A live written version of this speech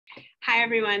Hi,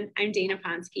 everyone. I'm Dana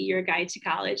Ponsky, your guide to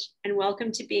college, and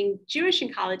welcome to Being Jewish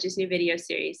in College's new video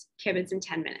series, Kibbutz in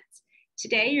 10 Minutes.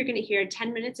 Today, you're going to hear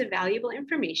 10 minutes of valuable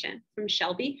information from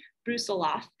Shelby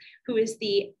Brusiloff, who is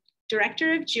the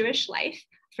Director of Jewish Life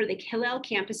for the Hillel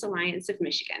Campus Alliance of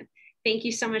Michigan. Thank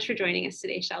you so much for joining us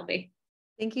today, Shelby.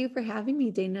 Thank you for having me,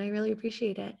 Dana. I really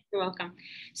appreciate it. You're welcome.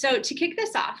 So to kick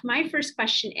this off, my first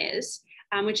question is,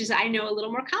 which is, I know, a little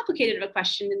more complicated of a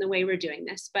question in the way we're doing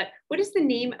this, but what is the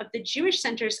name of the Jewish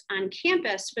centers on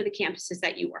campus for the campuses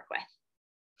that you work with?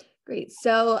 Great.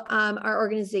 So our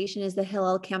organization is the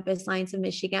Hillel Campus Alliance of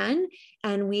Michigan,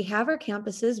 and we have our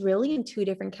campuses really in two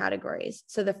different categories.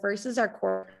 So the first is our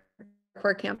core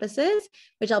campuses,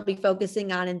 which I'll be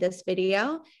focusing on in this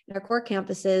video. And our core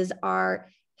campuses are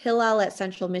Hillel at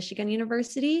Central Michigan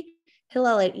University,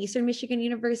 Hillel at Eastern Michigan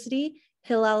University,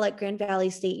 Hillel at Grand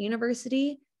Valley State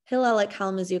University, Hillel at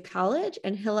Kalamazoo College,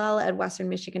 and Hillel at Western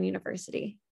Michigan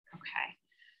University. Okay.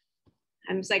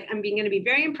 I'm going to be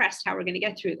very impressed how we're going to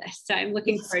get through this. So I'm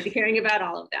looking forward to hearing about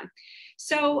all of them.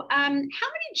 So how many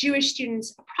Jewish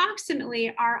students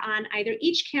approximately are on either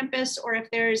each campus, or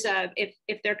if there's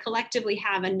if they're collectively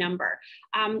have a number?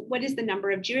 What is the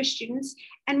number of Jewish students,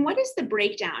 and what is the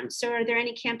breakdown? So are there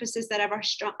any campuses that have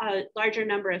a larger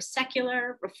number of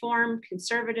secular, Reform,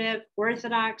 conservative,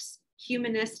 Orthodox,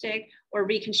 humanistic, or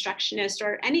Reconstructionist,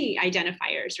 or any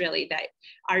identifiers really that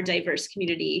our diverse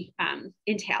community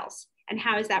entails? And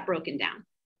how is that broken down?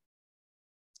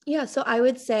 Yeah, so I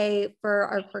would say for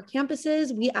our core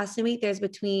campuses, we estimate there's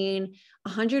between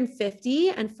 150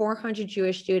 and 400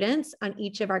 Jewish students on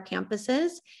each of our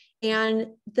campuses. And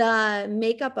the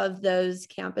makeup of those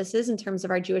campuses in terms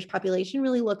of our Jewish population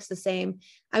really looks the same.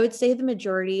 I would say the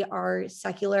majority are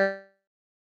secular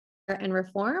and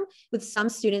Reform, with some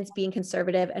students being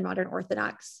conservative and modern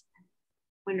Orthodox.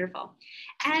 Wonderful.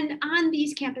 And on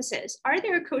these campuses, are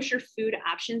there kosher food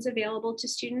options available to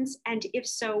students? And if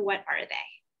so, what are they?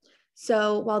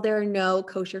 So while there are no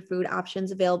kosher food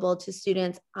options available to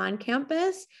students on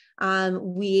campus,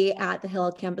 we at the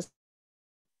Hillel Campus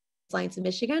Alliance of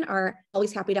Michigan are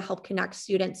always happy to help connect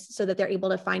students so that they're able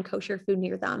to find kosher food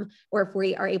near them, or if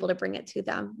we are able to bring it to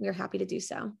them, we're happy to do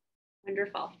so.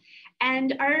 Wonderful.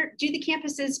 And do the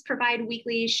campuses provide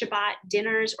weekly Shabbat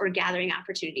dinners or gathering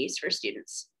opportunities for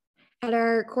students? At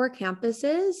our core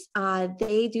campuses,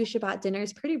 they do Shabbat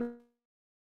dinners pretty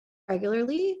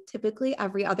regularly, typically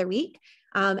every other week.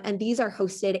 And these are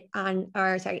hosted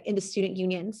in the student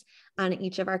unions on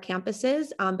each of our campuses.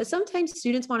 But sometimes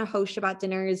students want to host Shabbat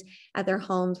dinners at their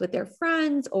homes with their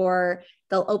friends, or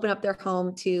they'll open up their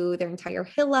home to their entire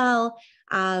Hillel.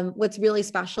 What's really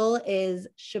special is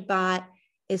Shabbat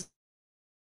is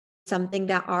something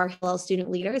that our Hillel student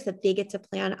leaders, that they get to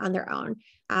plan on their own,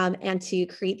 and to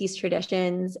create these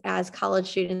traditions as college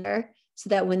students, so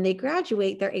that when they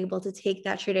graduate, they're able to take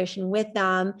that tradition with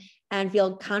them and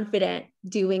feel confident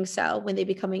doing so when they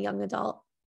become a young adult.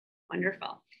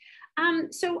 Wonderful.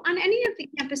 So on any of the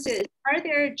campuses, are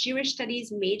there Jewish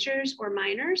studies majors or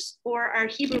minors, or are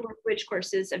Hebrew language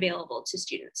courses available to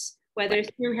students, whether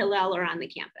through Hillel or on the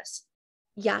campus?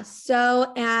 Yes.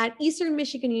 So at Eastern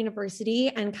Michigan University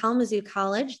and Kalamazoo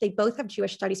College, they both have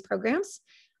Jewish studies programs.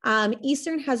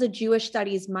 Eastern has a Jewish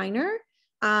studies minor,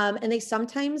 and they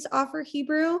sometimes offer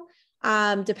Hebrew,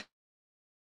 depending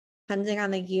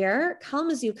on the year.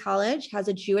 Kalamazoo College has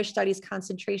a Jewish studies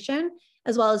concentration,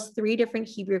 as well as 3 different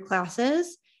Hebrew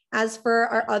classes. As for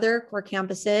our other core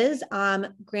campuses,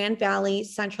 Grand Valley,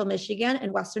 Central Michigan,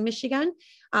 and Western Michigan,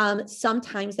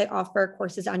 sometimes they offer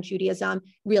courses on Judaism.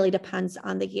 Really depends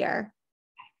on the year.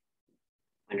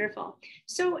 Wonderful.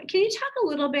 So can you talk a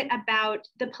little bit about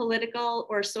the political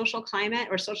or social climate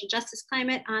or social justice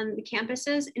climate on the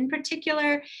campuses? In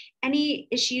particular, any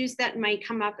issues that might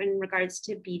come up in regards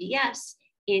to BDS,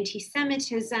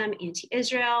 anti-Semitism,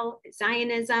 anti-Israel,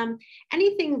 Zionism,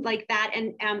 anything like that?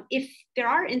 And if there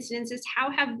are incidences,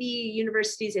 how have the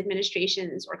university's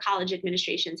administrations or college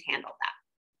administrations handled that?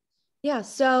 Yeah,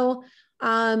 so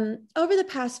over the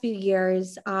past few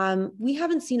years, we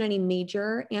haven't seen any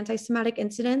major anti-Semitic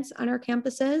incidents on our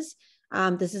campuses.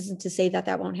 This isn't to say that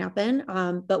that won't happen,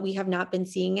 but we have not been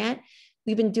seeing it.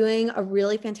 We've been doing a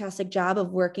really fantastic job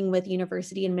of working with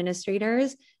university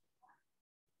administrators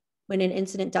when an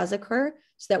incident does occur,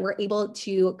 so that we're able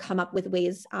to come up with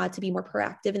ways to be more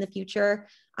proactive in the future,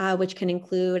 which can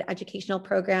include educational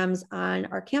programs on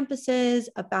our campuses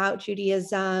about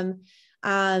Judaism.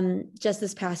 Just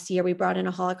this past year, we brought in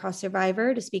a Holocaust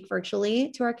survivor to speak virtually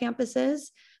to our campuses,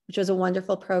 which was a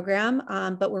wonderful program,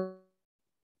 but we're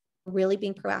really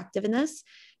being proactive in this.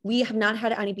 We have not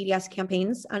had any BDS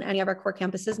campaigns on any of our core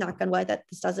campuses, knock on wood that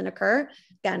this doesn't occur.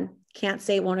 Again, can't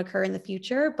say it won't occur in the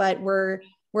future, but we're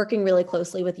working really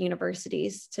closely with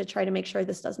universities to try to make sure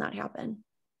this does not happen.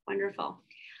 Wonderful.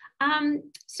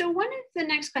 So one of the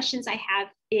next questions I have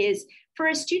is for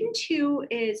a student who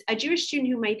is a Jewish student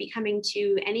who might be coming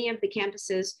to any of the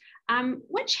campuses,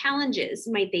 what challenges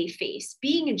might they face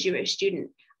being a Jewish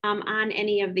student on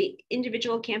any of the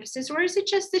individual campuses, or is it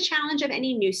just the challenge of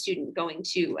any new student going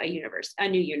to a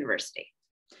new university?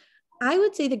 I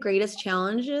would say the greatest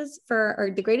challenge for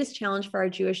our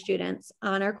Jewish students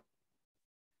on our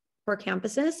core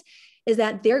campuses is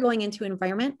that they're going into an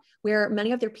environment where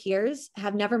many of their peers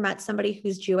have never met somebody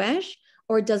who's Jewish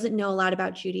or doesn't know a lot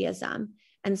about Judaism.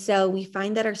 And so we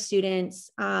find that our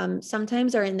students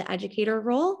sometimes are in the educator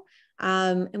role.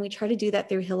 And we try to do that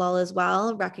through Hillel as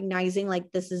well, recognizing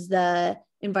like this is the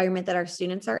environment that our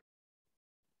students are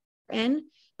in.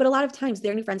 But a lot of times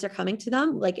their new friends are coming to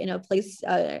them like in a place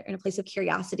of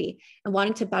curiosity and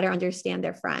wanting to better understand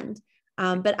their friend.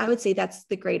 But I would say that's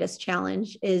the greatest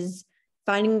challenge is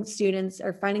finding students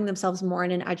or finding themselves more in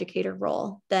an educator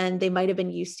role than they might have been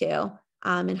used to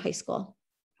in high school.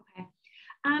 Okay.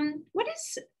 What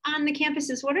is on the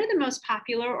campuses? What are the most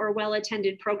popular or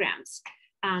well-attended programs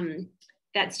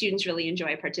that students really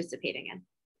enjoy participating in?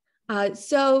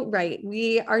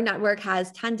 Our network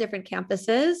has 10 different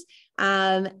campuses.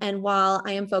 And while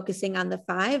I am focusing on the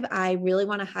 5, I really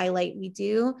want to highlight,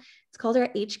 it's called our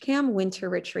HCAM Winter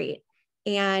Retreat.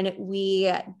 And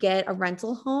we get a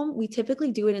rental home. We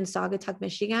typically do it in Saginaw,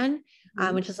 Michigan,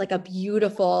 which is like a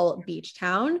beautiful beach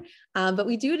town. But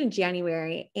we do it in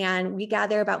January, and we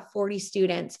gather about 40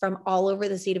 students from all over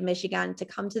the state of Michigan to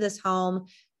come to this home,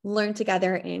 learn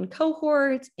together in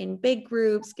cohorts, in big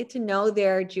groups, get to know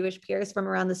their Jewish peers from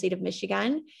around the state of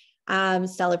Michigan,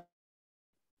 celebrate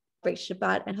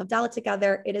Shabbat and Havdalah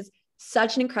together. It is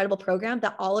such an incredible program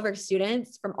that all of our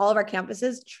students from all of our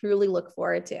campuses truly look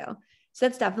forward to. So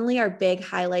that's definitely our big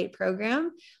highlight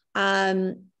program.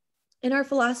 And our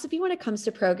philosophy when it comes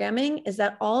to programming is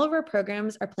that all of our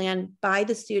programs are planned by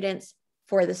the students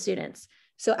for the students.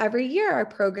 So every year our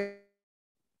programming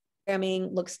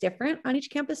looks different on each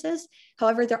campuses.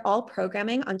 However, they're all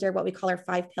programming under what we call our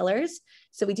 5 pillars.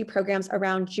 So we do programs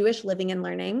around Jewish living and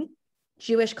learning,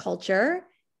 Jewish culture,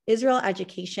 Israel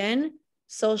education,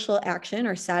 social action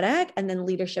or SADC, and then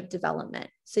leadership development.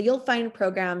 So you'll find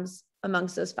programs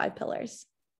amongst those 5 pillars.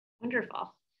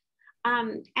 Wonderful.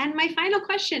 And my final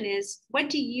question is, what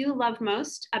do you love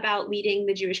most about leading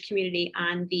the Jewish community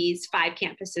on these 5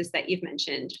 campuses that you've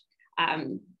mentioned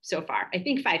so far? I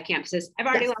think 5 campuses. I've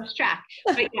already lost track.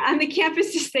 But yeah, on the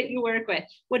campuses that you work with,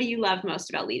 what do you love most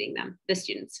about leading them, the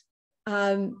students?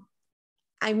 I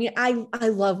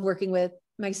love working with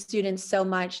my students so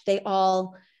much. They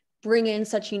all bring in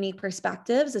such unique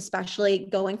perspectives, especially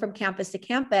going from campus to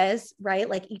campus, right?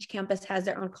 Like each campus has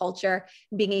their own culture.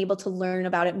 Being able to learn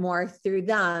about it more through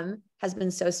them has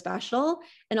been so special.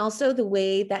 And also the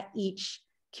way that each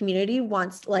community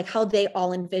wants, like how they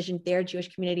all envisioned their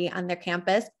Jewish community on their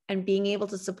campus, and being able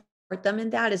to support them in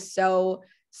that is so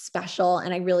special.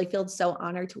 And I really feel so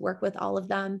honored to work with all of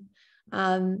them.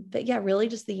 But yeah, really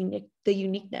just the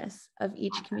uniqueness of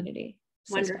each community.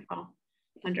 Wonderful.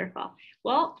 Wonderful.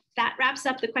 Well, that wraps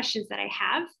up the questions that I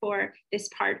have for this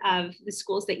part of the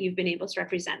schools that you've been able to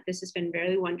represent. This has been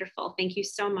very wonderful. Thank you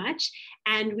so much.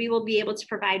 And we will be able to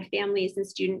provide families and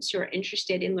students who are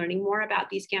interested in learning more about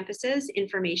these campuses,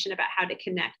 information about how to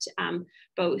connect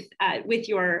both with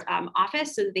your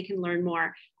office so that they can learn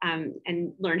more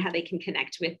and learn how they can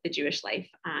connect with the Jewish life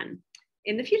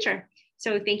in the future.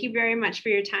 So thank you very much for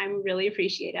your time. Really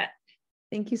appreciate it.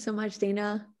 Thank you so much,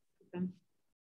 Dana. Welcome.